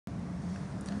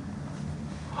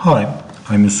Hi,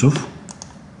 I'm Yusuf.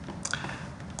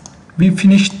 We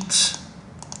finished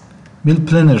mill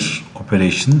planner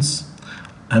operations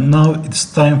and now it's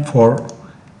time for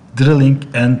drilling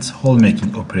and hole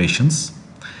making operations.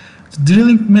 The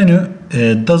drilling menu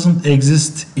doesn't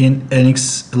exist in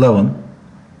NX 11.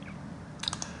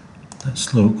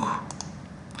 Let's look.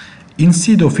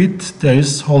 Instead of it, there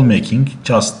is hole making,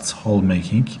 just hole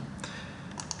making.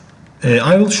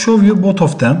 I will show you both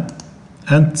of them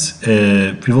and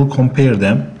we will compare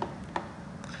them.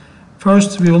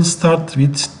 First, we will start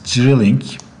with drilling.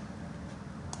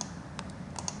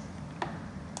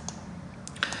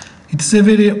 It is a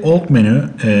very old menu.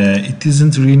 It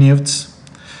isn't renewed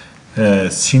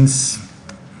since,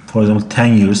 for example,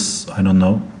 10 years. I don't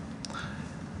know.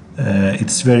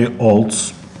 It's very old.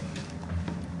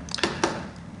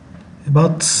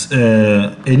 But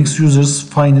NX users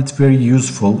find it very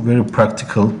useful, very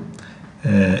practical,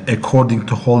 according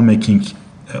to hole making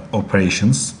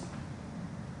operations.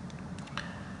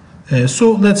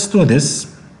 So let's do this.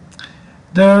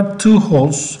 There are two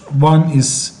holes. One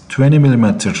is 20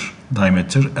 millimeter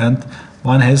diameter and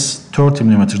one has 30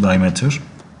 millimeter diameter.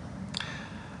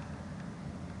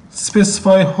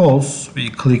 Specify holes.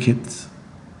 We click it,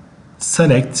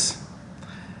 select,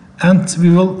 and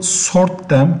we will sort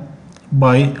them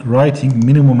by writing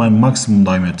minimum and maximum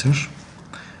diameter.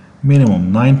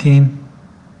 Minimum 19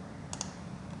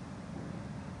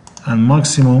 and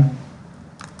maximum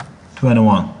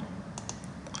 21.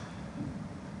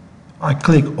 I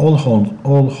click all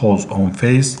holes on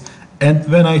face, and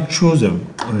when I choose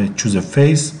a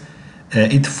face,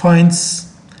 it finds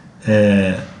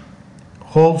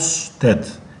holes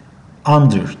that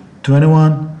under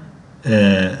 21,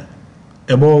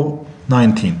 above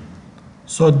 19.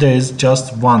 So there is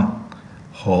just one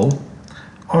hole.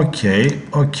 OK,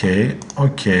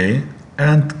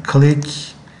 and click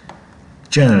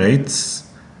generate,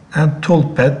 and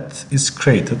toolpath is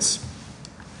created.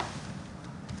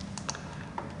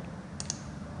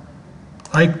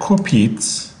 I copy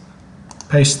it,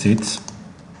 paste it,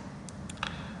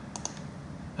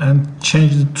 and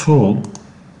change the tool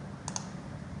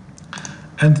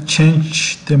and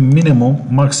change the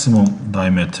minimum maximum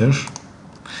diameter.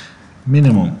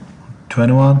 Minimum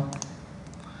 21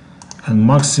 and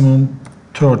maximum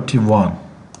 31.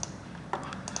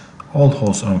 All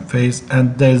holes on face,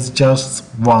 and there's just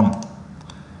one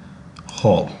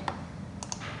hole,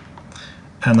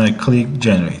 and I click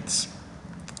generate.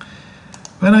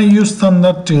 When I use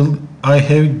standard drill, I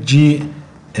have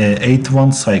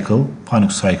G81 cycle,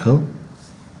 Fanuc cycle,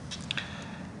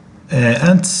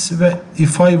 and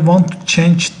if I want to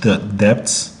change the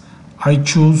depth, I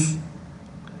choose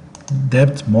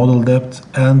depth, model depth,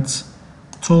 and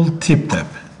tool tip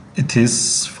depth. It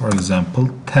is, for example,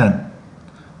 10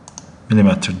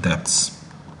 millimeter depths.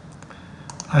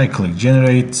 I click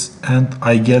generate and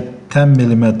I get 10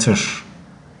 millimeter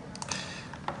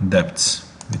depth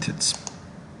with it.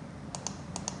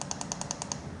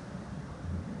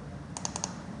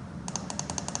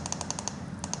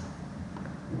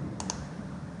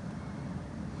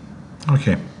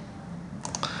 Okay.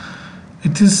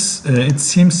 It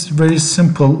seems very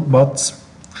simple, but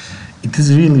it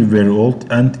is really very old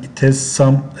and it has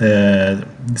some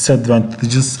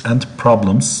disadvantages and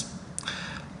problems.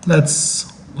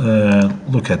 Let's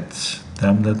look at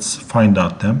them. Let's find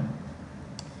out them.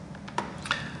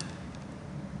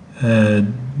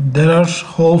 There are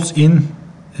holes in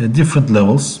different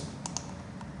levels.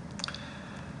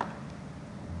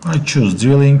 I choose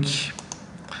drilling,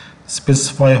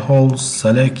 specify holes,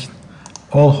 select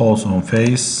all holes on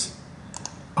face.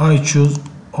 I choose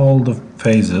all the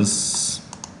phases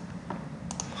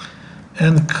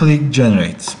and click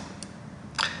generate.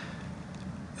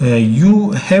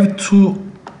 You have to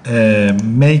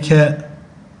make an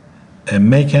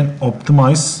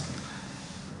optimize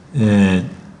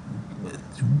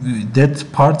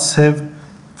that parts have,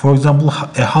 for example,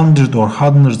 100 or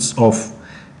hundreds of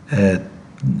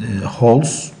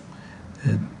holes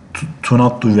to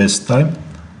not do waste time.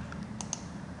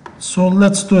 So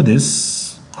let's do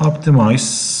this.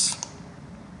 Optimize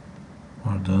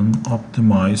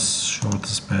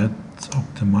shortest path,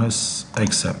 optimize,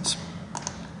 accept.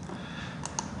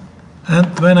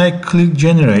 And when I click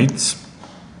generate,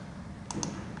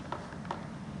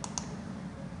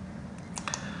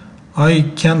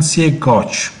 I can see a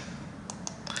gauge.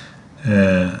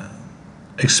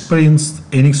 Experienced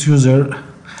NX user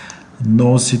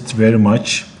knows it very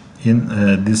much. In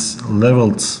this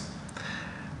leveled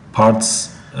parts,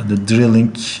 the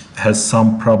drilling has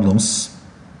some problems.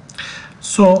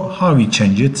 So how we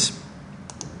change it?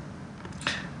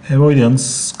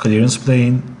 avoidance clearance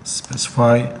plane,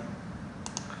 specify.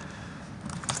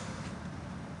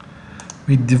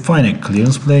 We define a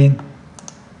clearance plane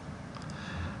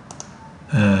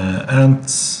and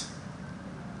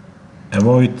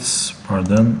avoid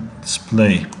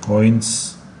display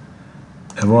points,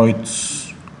 avoid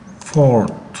 4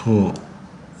 to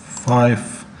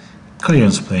 5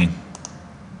 clearance plane,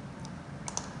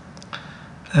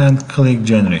 and click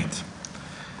generate.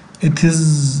 It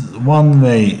is one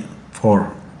way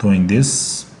for doing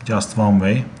this, just one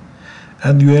way,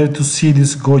 and you have to see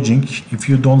this gauging. If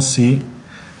you don't see,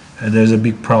 there's a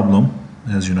big problem,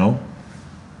 as you know.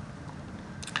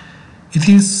 It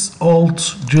is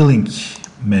alt drilling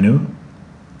menu,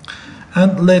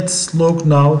 and let's look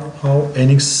now how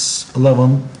NX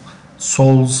 11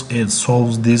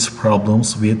 solves these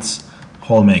problems with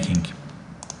hole making.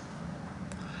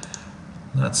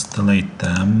 Let's delete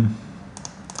them.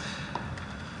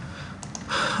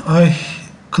 I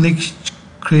click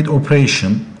create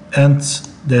operation, and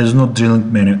there is no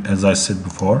drilling menu, as I said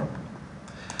before.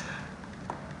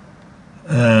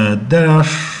 There are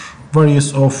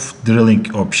various of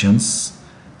drilling options: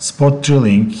 spot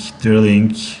drilling,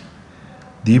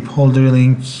 deep hole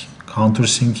drilling,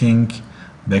 countersinking,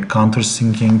 back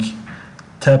countersinking,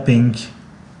 tapping,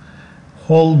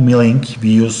 hole milling. We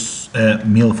use a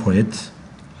mill for it.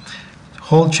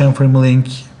 Hole chamfer milling,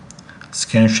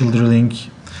 scanshell drilling,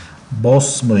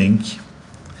 boss milling,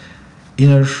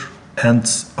 inner and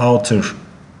outer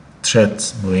thread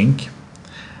milling,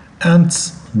 and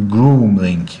groove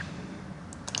milling.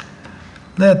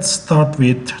 Let's start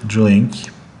with drilling.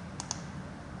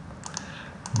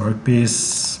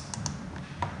 Workpiece.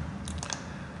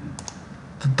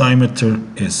 The diameter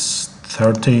is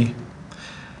 30.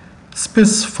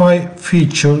 Specify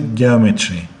feature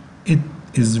geometry. It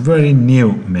is very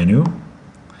new menu.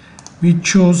 We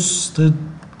choose the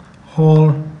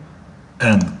hole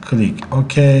and click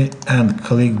OK and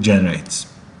click generate.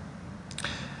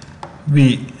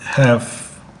 We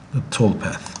have the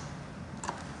toolpath.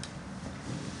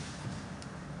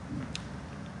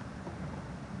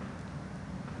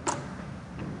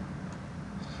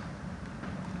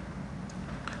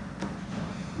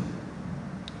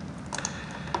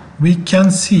 We can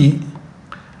see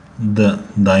the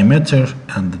diameter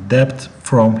and the depth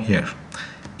from here.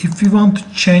 If we want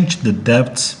to change the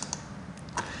depth,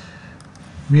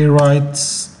 we write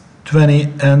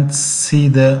 20 and see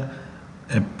the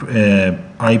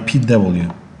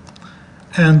IPW,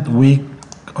 and we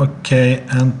OK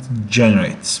and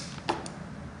generate.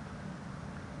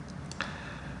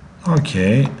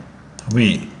 OK,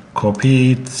 we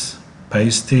copy it,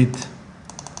 paste it,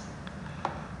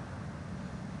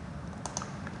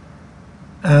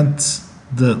 and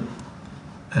the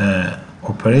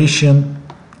operation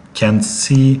can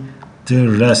see the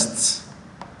rest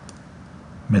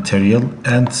material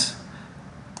and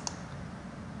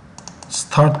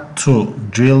start to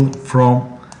drill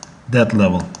from that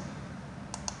level.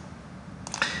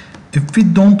 If we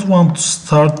don't want to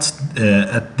start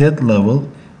at that level,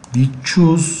 we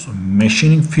choose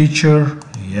machining feature,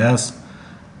 yes,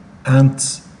 and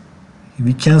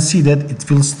we can see that it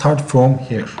will start from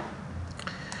here.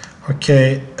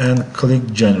 OK, and click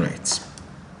generate.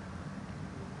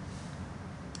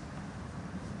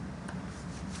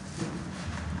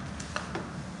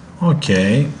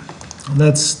 OK,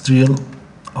 let's drill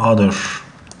other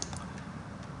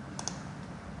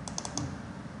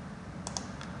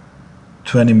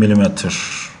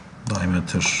 20mm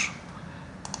diameter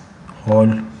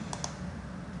hole,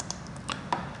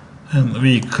 and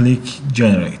we click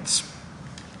generate.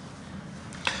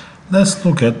 Let's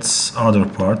look at other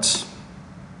parts.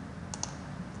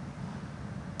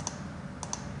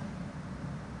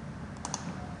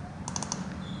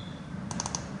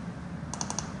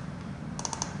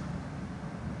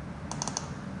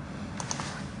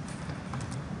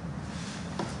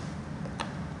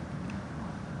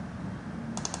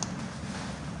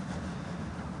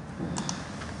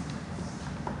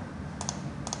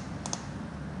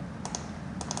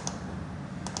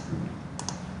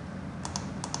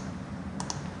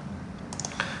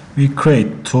 We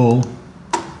create tool,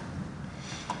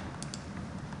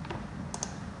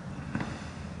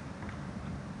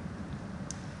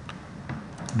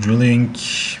 drilling,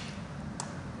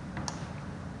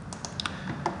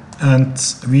 and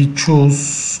we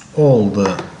choose all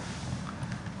the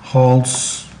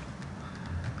holes,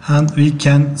 and we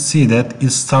can see that it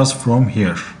starts from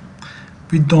here.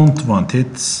 We don't want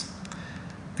it.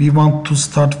 We want to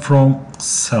start from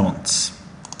 7th.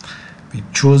 We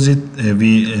choose it,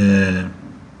 we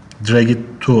drag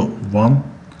it to 1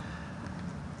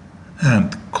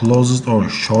 and closest or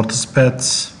shortest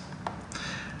path.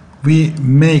 We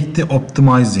make the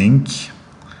optimizing.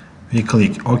 We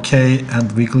click OK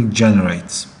and we click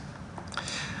generate.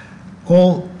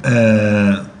 All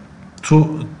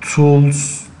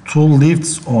tool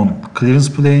lifts on clearance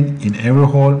plane in every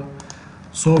hole,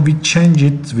 so we change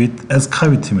it with as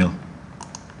cavity mill.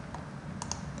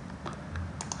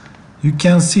 You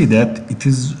can see that it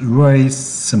is very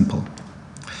simple.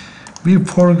 We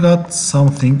forgot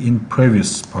something in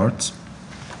previous part.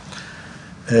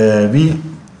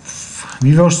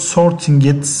 We were sorting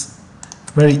it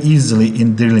very easily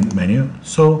in drilling menu.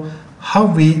 So how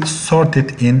we sort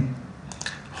it in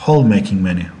hole making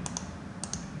menu?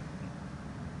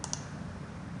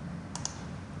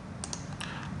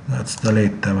 Let's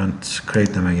delete them and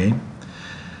create them again.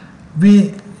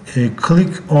 We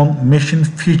click on Machine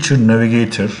Feature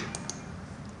Navigator,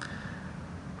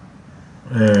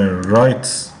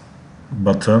 right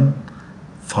button,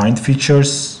 Find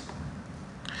Features.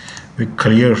 We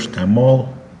clear them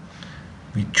all.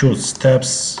 We choose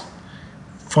Steps,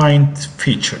 Find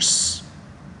Features.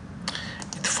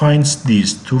 It finds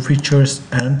these two features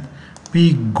and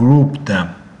we group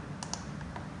them.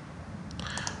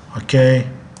 Okay.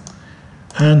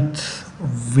 And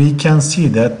we can see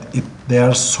that they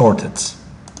are sorted.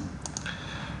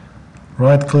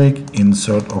 Right click,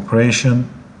 insert operation.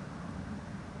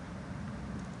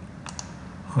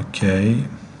 Okay.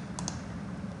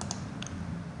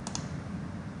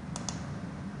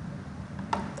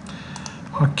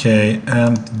 Okay,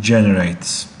 and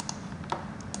generate.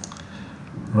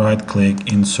 Right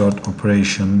click, insert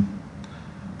operation,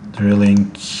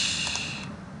 drilling,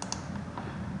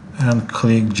 and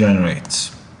click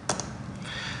generate.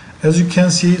 As you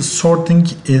can see, sorting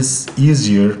is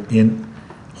easier in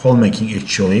hole making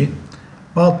actually,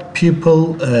 but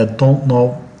people don't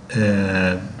know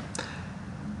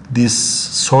this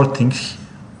sorting,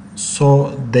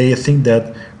 so they think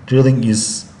that drilling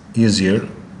is easier,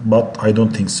 but I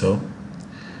don't think so.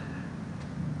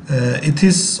 It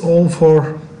is all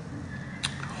for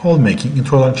hole making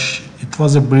introduction. It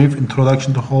was a brief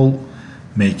introduction to hole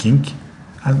making,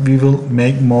 and we will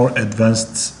make more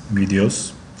advanced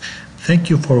videos. Thank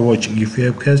you for watching. If you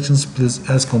have questions, please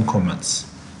ask on comments.